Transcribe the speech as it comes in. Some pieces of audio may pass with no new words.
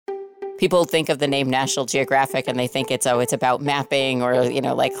People think of the name National Geographic and they think it's about mapping or,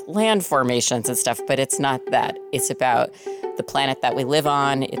 like land formations and stuff, but it's not that. It's about the planet that we live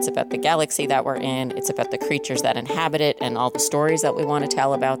on. It's about the galaxy that we're in. It's about the creatures that inhabit it and all the stories that we want to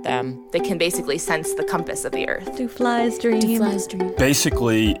tell about them. They can basically sense the compass of the Earth. Do flies dream?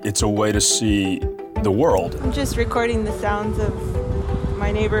 Basically, it's a way to see the world. I'm just recording the sounds of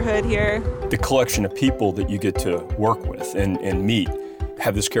my neighborhood here. The collection of people that you get to work with and meet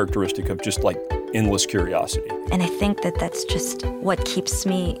have this characteristic of just like endless curiosity. And I think that that's just what keeps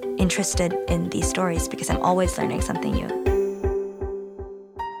me interested in these stories, because I'm always learning something new.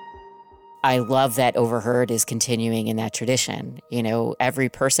 I love that Overheard is continuing in that tradition. Every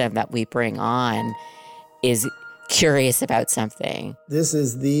person that we bring on is curious about something. This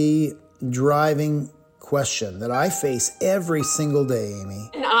is the driving question that I face every single day,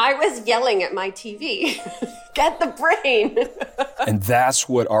 Amy. And I was yelling at my TV, get the brain. And that's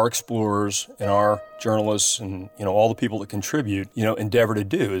what our explorers and our journalists and, all the people that contribute, endeavor to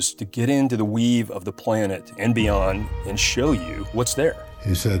do, is to get into the weave of the planet and beyond and show you what's there.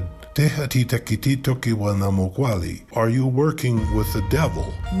 He said, are you working with the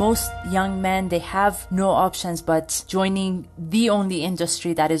devil? Most young men, they have no options but joining the only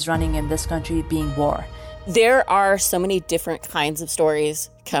industry that is running in this country, being war. There are so many different kinds of stories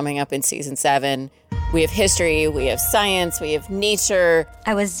coming up in season 7. We have history, we have science, we have nature.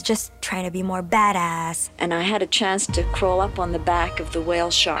 I was just trying to be more badass. And I had a chance to crawl up on the back of the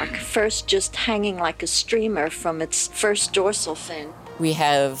whale shark, first just hanging like a streamer from its first dorsal fin. We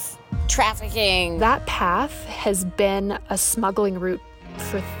have trafficking. That path has been a smuggling route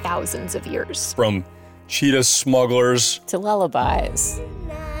for thousands of years. From cheetah smugglers to lullabies. Good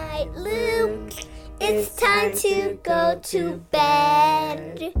night, Luke. It's time to go to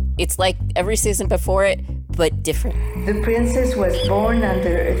bed. It's like every season before it, but different. The princess was born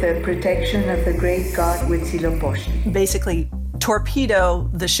under the protection of the great god Huitzilopochtli. Basically, torpedo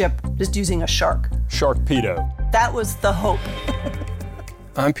the ship just using a shark. Sharkpedo. That was the hope.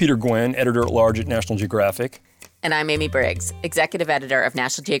 I'm Peter Gwynn, editor-at-large at National Geographic. And I'm Amy Briggs, executive editor of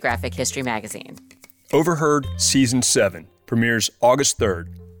National Geographic History Magazine. Overheard Season 7 premieres August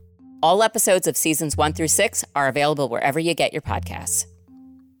 3rd. All episodes of seasons 1 through 6 are available wherever you get your podcasts.